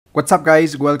What's up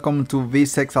guys, welcome to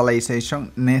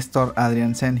vizxlization. Nestor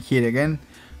Adrianzen here again.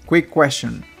 Quick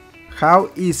question, how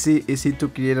easy is it to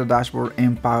create a dashboard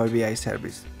in Power BI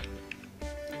service?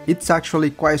 It's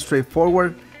actually quite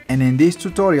straightforward, and in this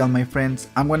tutorial my friends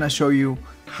I'm gonna show you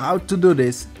how to do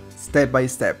this step by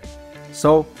step,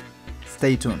 so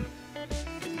stay tuned.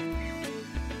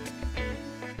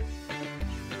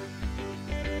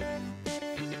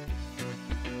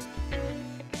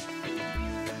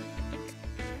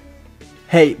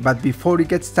 Hey, but before we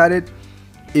get started,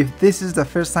 if this is the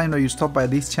first time that you stop by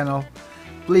this channel,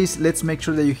 please let's make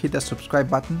sure that you hit the subscribe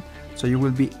button so you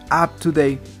will be up to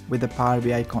date with the Power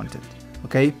BI content,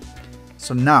 okay?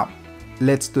 So now,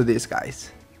 let's do this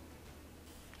guys.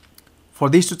 For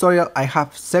this tutorial, I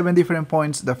have 7 different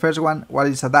points. The first one, what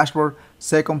is a dashboard?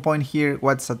 Second point here,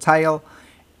 what's a tile?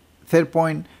 Third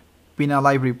point, pin a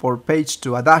live report page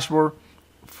to a dashboard.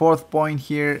 Fourth point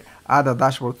here, add a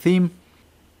dashboard theme.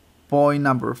 Point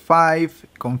number 5,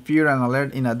 configure an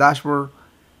alert in a dashboard.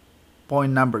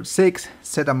 Point number 6,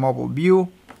 set a mobile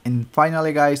view. And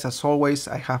finally guys, as always,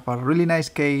 I have a really nice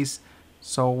case,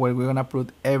 so we're gonna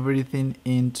put everything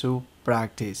into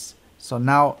practice. So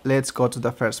now let's go to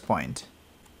the first point.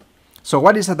 So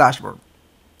what is a dashboard?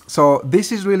 So this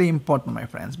is really important, my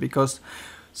friends, because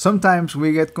sometimes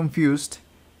we get confused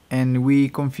and we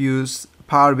confuse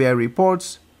Power BI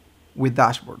reports with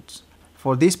dashboards.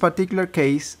 For this particular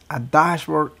case, a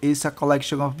dashboard is a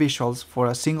collection of visuals for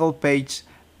a single page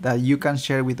that you can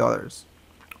share with others.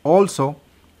 Also,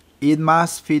 it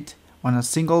must fit on a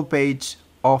single page,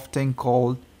 often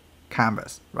called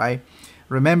canvas, right?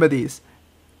 Remember this,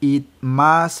 it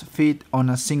must fit on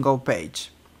a single page.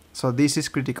 So this is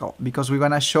critical because we're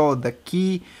gonna show the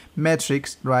key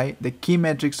metrics, right? The key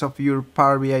metrics of your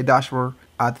Power BI dashboard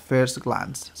at first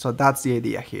glance. So that's the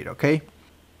idea here, okay?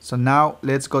 So now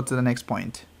let's go to the next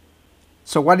point.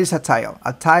 So what is a tile?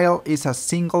 A tile is a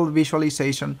single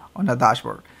visualization on a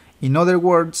dashboard. In other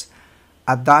words,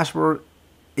 a dashboard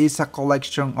is a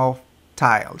collection of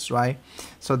tiles, right?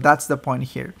 So that's the point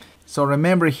here. So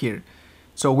remember here,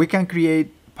 so we can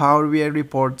create Power BI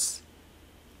reports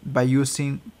by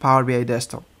using Power BI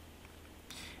Desktop.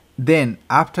 Then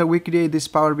after we create these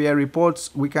Power BI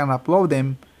reports, we can upload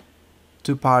them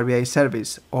to Power BI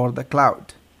Service or the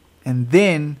cloud. And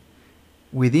then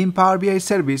within Power BI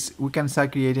Service, we can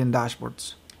start creating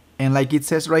dashboards. And like it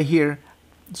says right here,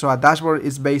 so a dashboard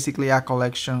is basically a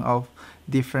collection of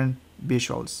different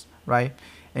visuals, right?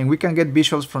 And we can get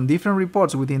visuals from different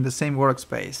reports within the same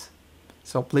workspace.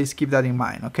 So please keep that in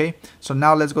mind, okay? So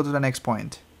now let's go to the next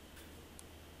point.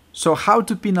 So how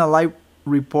to pin a live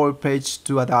report page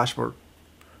to a dashboard?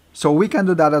 So we can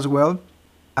do that as well.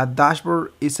 A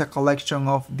dashboard is a collection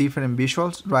of different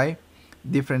visuals, right?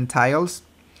 Different tiles,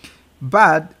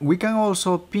 but we can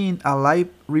also pin a live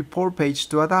report page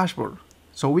to a dashboard,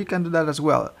 so we can do that as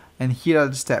well. And here are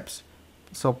the steps,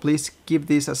 so please keep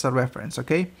this as a reference,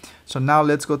 okay? So now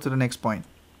let's go to the next point.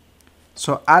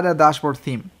 So add a dashboard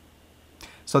theme.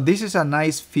 So this is a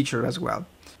nice feature as well.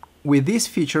 With this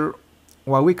feature,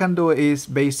 what we can do is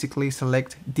basically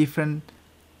select different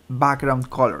background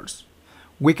colors.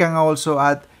 We can also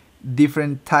add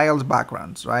different tiles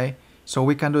backgrounds, right? So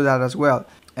we can do that as well.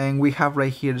 And we have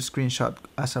right here the screenshot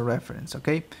as a reference,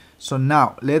 okay? So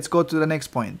now let's go to the next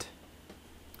point.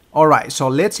 All right, so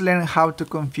let's learn how to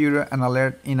configure an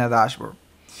alert in a dashboard.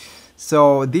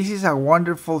 So this is a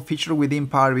wonderful feature within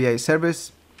Power BI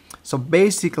service. So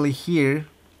basically here,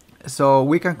 so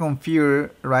we can configure,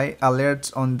 right,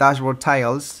 alerts on dashboard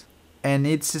tiles, and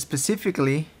it's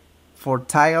specifically for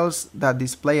tiles that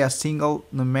display a single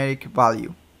numeric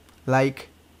value, like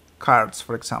cards,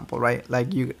 for example, right?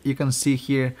 Like you can see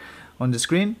here on the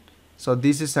screen. So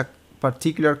this is a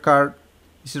particular card,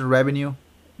 this is revenue,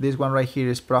 this one right here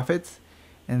is profit,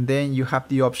 and then you have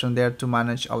the option there to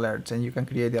manage alerts, and you can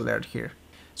create the alert here.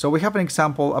 So we have an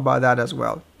example about that as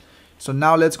well. So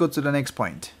now let's go to the next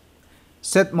point.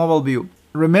 Set mobile view.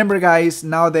 Remember guys,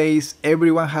 nowadays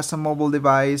everyone has a mobile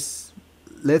device.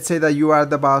 Let's say that you are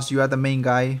the boss, you are the main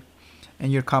guy in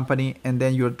your company, and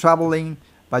then you're traveling,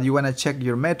 but you want to check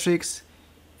your metrics,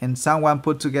 and someone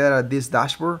put together this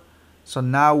dashboard. So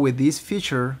now with this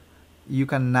feature, you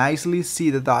can nicely see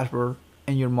the dashboard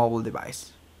in your mobile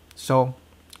device. So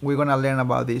we're gonna learn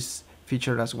about this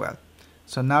feature as well.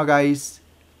 So now guys,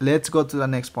 let's go to the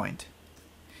next point.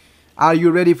 Are you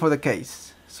ready for the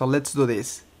case? So let's do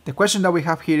this. The question that we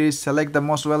have here is select the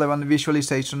most relevant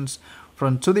visualizations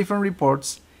from 2 different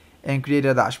reports and create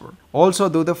a dashboard. Also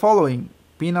do the following: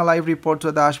 pin a live report to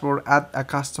a dashboard, add a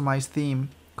customized theme,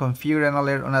 configure an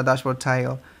alert on a dashboard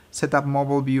tile, set up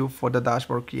mobile view for the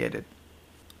dashboard created.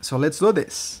 So let's do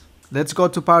this. Let's go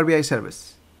to Power BI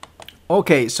service.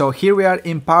 Okay, so here we are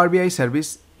in Power BI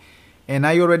service, and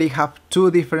I already have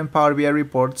two different Power BI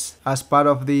reports as part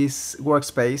of this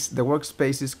workspace. The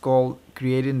workspace is called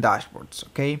creating dashboards.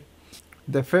 Okay,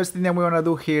 the first thing that we want to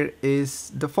do here is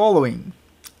the following.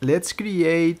 Let's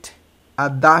create a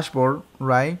dashboard,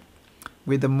 right,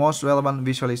 with the most relevant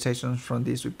visualizations from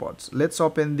these reports. Let's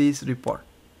open this report.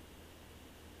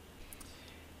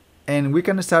 And we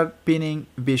can start pinning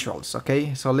visuals,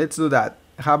 okay? So let's do that.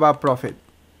 How about profit?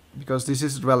 Because this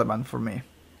is relevant for me.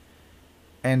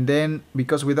 And then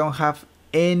because we don't have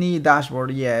any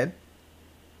dashboard yet,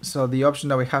 so the option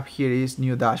that we have here is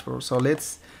new dashboard. So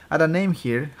let's add a name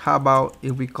here. How about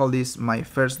if we call this my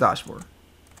first dashboard?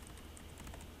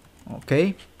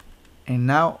 Okay. And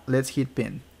now let's hit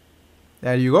pin.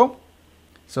 There you go.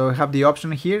 So we have the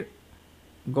option here.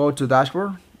 Go to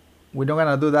dashboard. We're not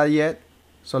gonna do that yet.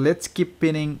 So let's keep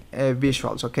pinning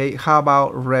visuals, okay? How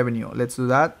about revenue? Let's do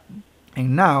that.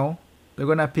 And now we're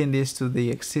gonna pin this to the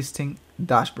existing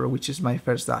dashboard, which is my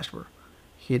first dashboard.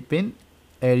 Hit pin.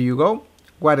 There you go.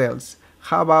 What else?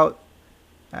 How about,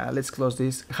 let's close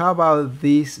this. How about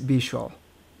this visual?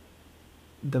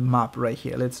 The map right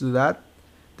here. Let's do that.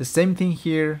 The same thing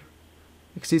here.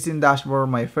 Existing dashboard,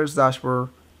 my first dashboard,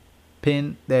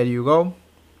 pin. There you go.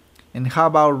 And how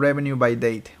about revenue by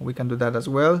date? We can do that as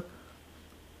well.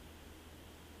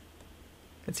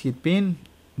 Let's hit pin.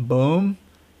 Boom.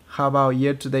 How about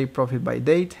year-to-date profit by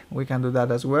date? We can do that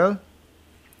as well.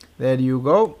 There you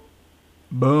go.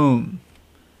 Boom.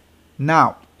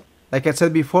 Now, like I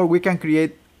said before, we can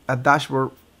create a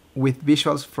dashboard with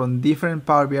visuals from different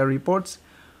Power BI reports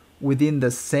within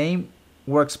the same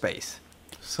workspace.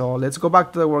 So let's go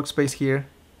back to the workspace here,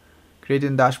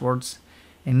 creating dashboards.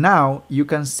 And now you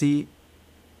can see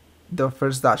the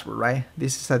first dashboard, right?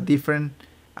 This is a different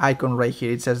icon right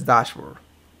here. It says dashboard.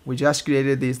 We just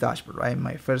created this dashboard, right?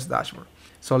 My first dashboard.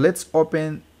 So let's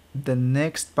open the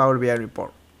next Power BI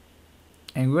report.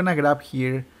 And we're gonna grab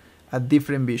here a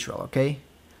different visual, okay?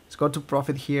 Let's go to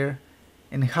profit here.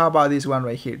 And how about this one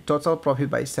right here? Total profit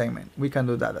by segment. We can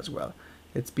do that as well.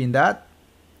 Let's pin that.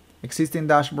 Existing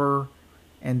dashboard.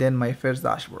 And then my first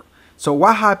dashboard. So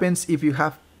what happens if you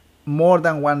have more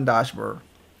than one dashboard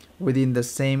within the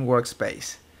same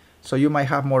workspace? So you might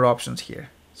have more options here.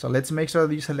 So let's make sure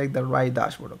that you select the right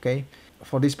dashboard, okay?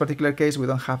 For this particular case, we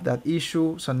don't have that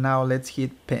issue. So now let's hit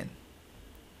pin.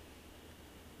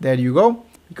 There you go,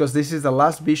 because this is the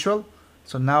last visual.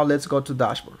 So now let's go to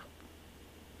dashboard.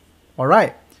 All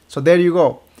right, so there you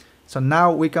go. So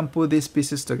now we can put these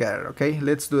pieces together, okay?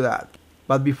 Let's do that.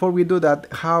 But before we do that,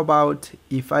 how about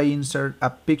if I insert a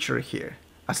picture here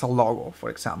as a logo, for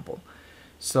example?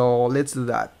 So let's do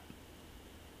that.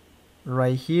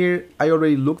 Right here, I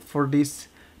already looked for this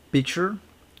picture.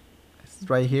 It's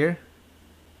right here.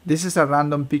 This is a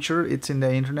random picture. It's in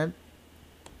the internet.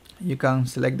 You can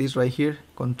select this right here,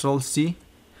 Control C,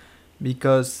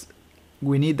 because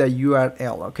we need the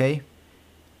URL, okay?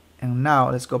 And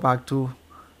now let's go back to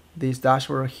this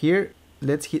dashboard here.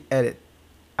 Let's hit edit.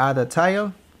 Add a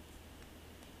tile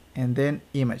and then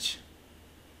image.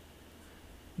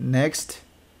 Next.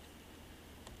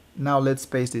 Now let's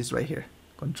paste this right here.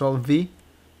 Control V.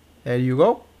 There you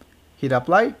go. Hit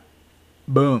apply.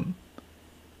 Boom.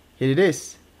 Here it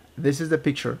is. This is the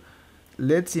picture.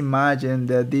 Let's imagine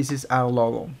that this is our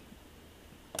logo.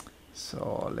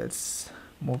 So let's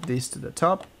move this to the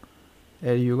top.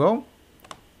 There you go.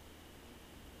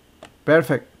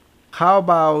 Perfect. How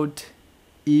about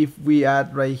if we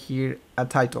add right here a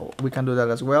title? We can do that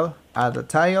as well. Add a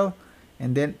title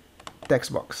and then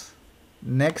text box.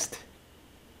 Next.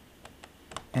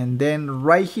 And then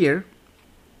right here,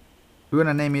 we're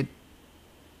gonna name it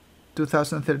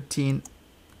 2013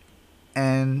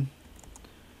 and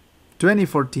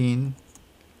 2014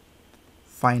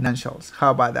 financials.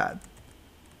 How about that?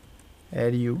 There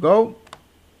you go.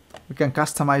 We can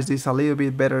customize this a little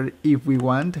bit better if we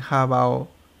want. How about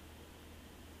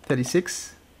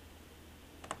 36?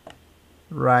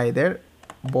 Right there,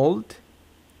 bold,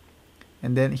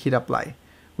 and then hit apply.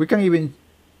 We can even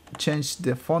change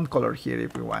the font color here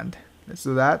if we want. Let's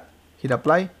do that. Hit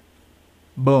apply.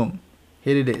 Boom.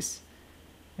 Here it is.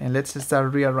 And let's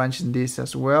start rearranging this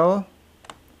as well.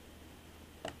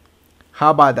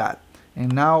 How about that?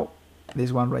 And now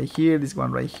this one right here, this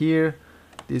one right here,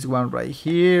 this one right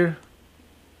here.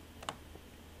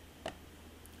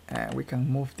 And we can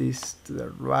move this to the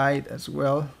right as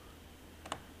well.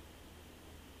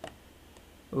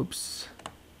 Oops.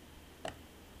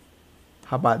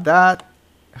 How about that?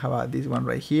 How about this one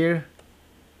right here?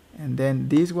 And then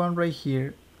this one right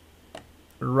here,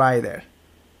 right there.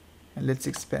 And let's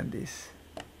expand this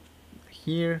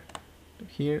here,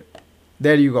 here.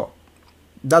 There you go.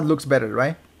 That looks better,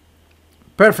 right?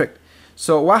 Perfect.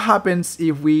 So what happens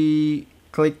if we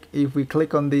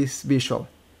click on this visual?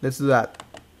 Let's do that.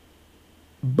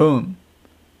 Boom.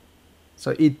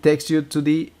 So it takes you to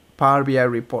the Power BI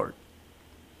report.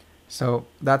 So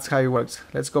that's how it works.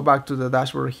 Let's go back to the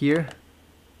dashboard here.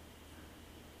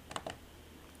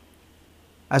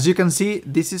 As you can see,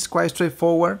 this is quite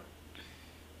straightforward.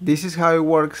 This is how it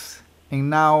works. And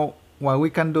now what we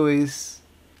can do is,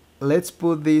 let's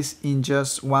put this in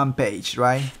just one page,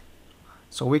 right?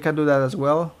 So we can do that as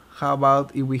well. How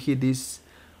about if we hit this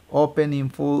open in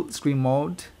full screen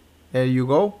mode? There you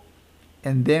go.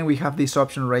 And then we have this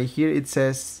option right here. It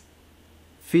says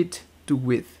fit to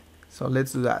width. So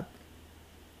let's do that.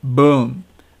 Boom.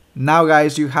 Now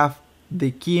guys, you have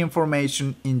the key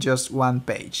information in just one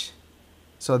page.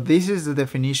 So this is the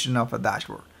definition of a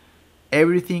dashboard.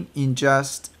 Everything in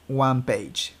just one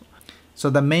page. So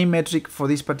the main metric for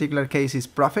this particular case is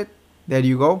profit. There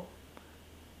you go.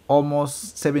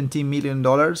 Almost $17 million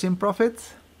in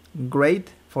profit.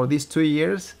 Great for these 2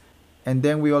 years. And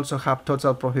then we also have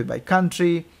total profit by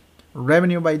country,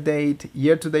 revenue by date,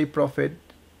 year-to-date profit,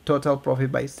 total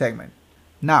profit by segment.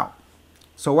 Now,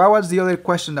 so what was the other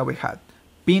question that we had?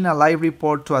 Pin a live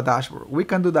report to a dashboard. We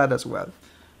can do that as well.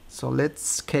 So let's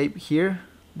escape here.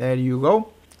 There you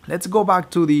go. Let's go back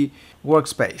to the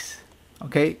workspace.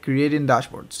 Okay, creating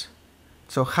dashboards.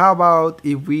 So how about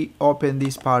if we open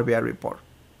this Power BI report?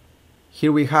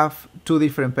 Here we have two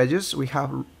different pages. We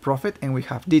have profit and we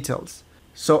have details.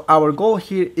 So our goal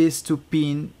here is to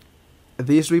pin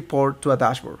this report to a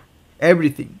dashboard.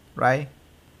 Everything, right?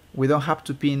 We don't have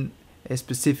to pin a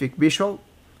specific visual,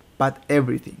 but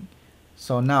everything.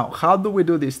 So now, how do we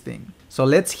do this thing? So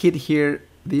let's hit here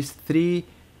these three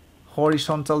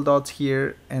horizontal dots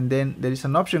here, and then there is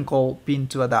an option called pin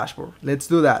to a dashboard. Let's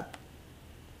do that.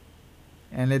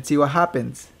 And let's see what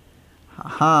happens.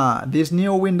 Aha, this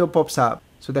new window pops up.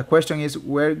 So the question is,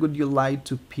 where would you like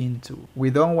to pin to? We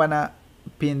don't want to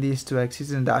pin this to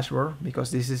existing dashboard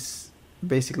because this is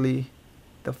basically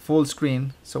the full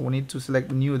screen. So we need to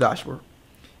select new dashboard.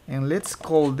 And let's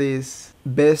call this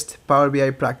best Power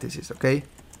BI practices, okay?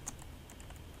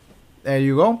 There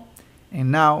you go.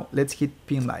 And now let's hit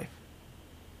pin live.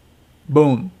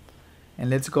 Boom. And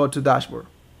let's go to dashboard.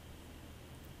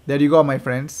 There you go, my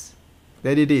friends.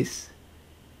 There it is.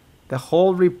 The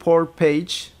whole report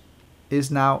page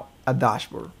is now a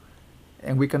dashboard.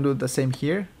 And we can do the same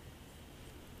here.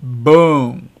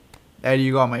 Boom. There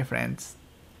you go, my friends.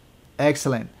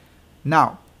 Excellent.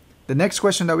 Now, the next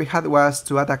question that we had was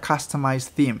to add a customized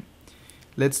theme.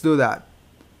 Let's do that.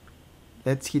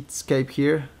 Let's hit escape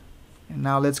here. And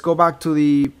now let's go back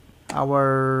to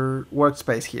our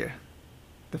workspace here.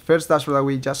 The first dashboard that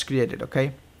we just created,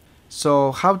 okay?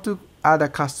 So how to add a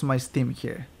customized theme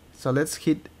here? So let's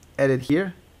hit edit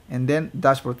here and then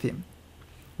dashboard theme.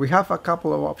 We have a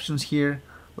couple of options here,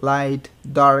 light,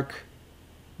 dark,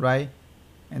 right?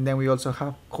 And then we also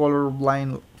have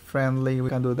colorblind friendly. We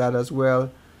can do that as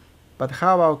well. But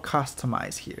how about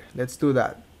customize here? Let's do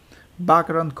that.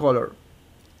 Background color.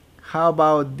 How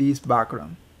about this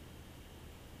background?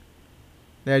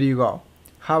 There you go.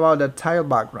 How about the tile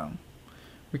background?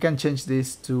 We can change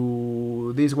this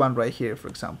to this one right here, for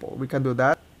example. We can do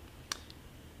that.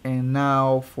 And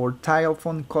now for tile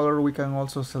font color, we can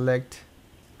also select,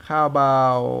 how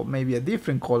about maybe a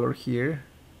different color here?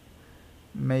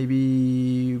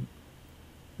 Maybe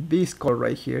this color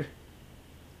right here.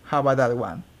 How about that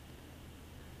one?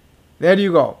 There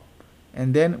you go.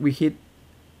 And then we hit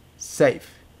save,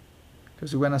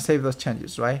 because we want to save those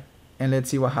changes, right? And let's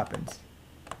see what happens.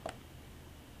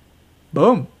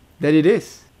 Boom, there it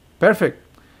is. Perfect.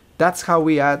 That's how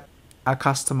we add a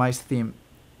customized theme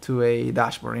to a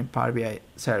dashboard in Power BI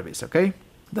service, okay?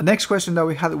 The next question that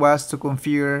we had was to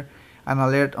configure an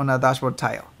alert on a dashboard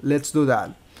tile. Let's do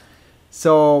that.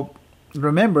 So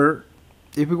remember,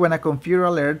 if we want to configure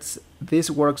alerts, this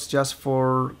works just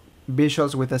for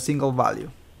visuals with a single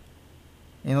value.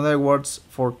 In other words,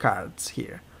 for cards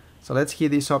here. So let's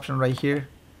hit this option right here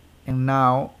and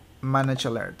now manage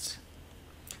alerts.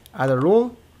 Add a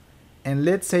rule, and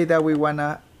let's say that we want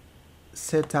to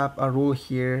set up a rule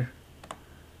here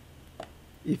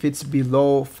if it's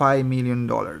below $5 million,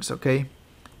 okay?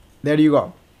 There you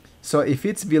go. So if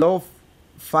it's below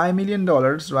 $5 million,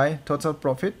 right, total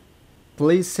profit,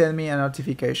 please send me a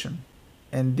notification.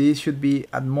 And this should be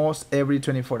at most every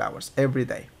 24 hours, every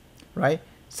day, right?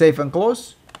 Save and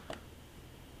close.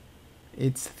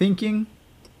 It's thinking.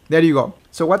 There you go.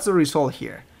 So what's the result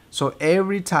here? So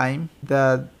every time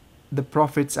that the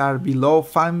profits are below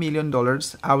 $5 million,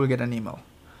 I will get an email.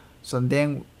 So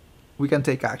then we can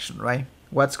take action, right?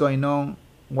 What's going on,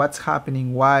 what's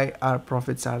happening, why our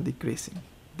profits are decreasing.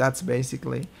 That's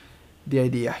basically the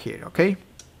idea here, okay?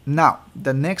 Now,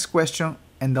 the next question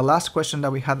and the last question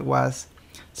that we had was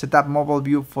set up mobile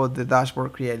view for the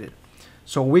dashboard created.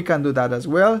 So we can do that as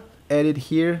well. Edit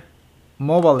here,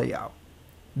 mobile layout.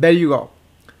 There you go.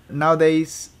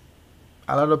 Nowadays,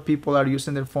 a lot of people are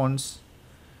using their phones.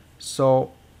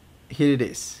 So here it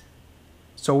is.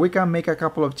 So we can make a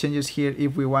couple of changes here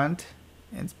if we want.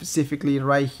 And specifically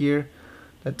right here,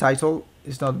 the title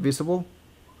is not visible.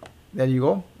 There you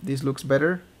go. This looks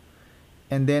better.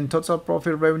 And then total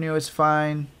profit revenue is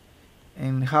fine.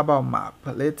 And how about map?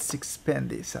 Let's expand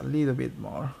this a little bit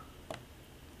more.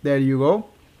 There you go.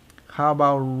 How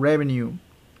about revenue?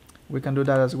 We can do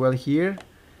that as well here.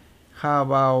 How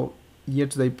about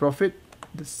year-to-date profit?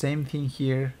 The same thing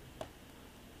here.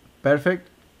 Perfect.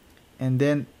 And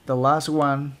then the last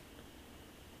one,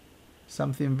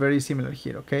 something very similar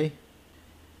here, okay?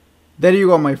 There you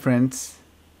go, my friends.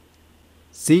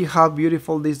 See how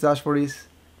beautiful this dashboard is?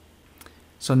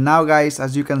 So now, guys,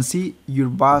 as you can see, your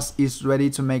boss is ready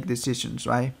to make decisions,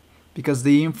 right? Because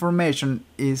the information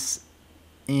is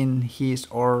in his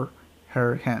or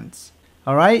her hands.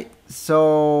 All right,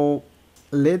 so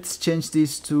let's change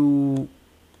this to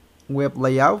web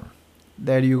layout.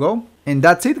 There you go. And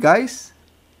that's it, guys.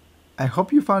 I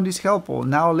hope you found this helpful.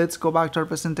 Now let's go back to our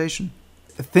presentation.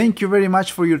 Thank you very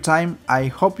much for your time. I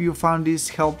hope you found this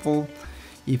helpful.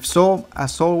 If so,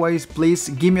 as always, please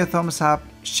give me a thumbs up,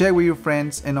 share with your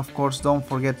friends, and of course don't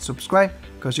forget to subscribe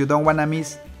because you don't want to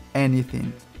miss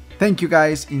anything. Thank you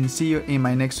guys, and see you in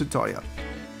my next tutorial.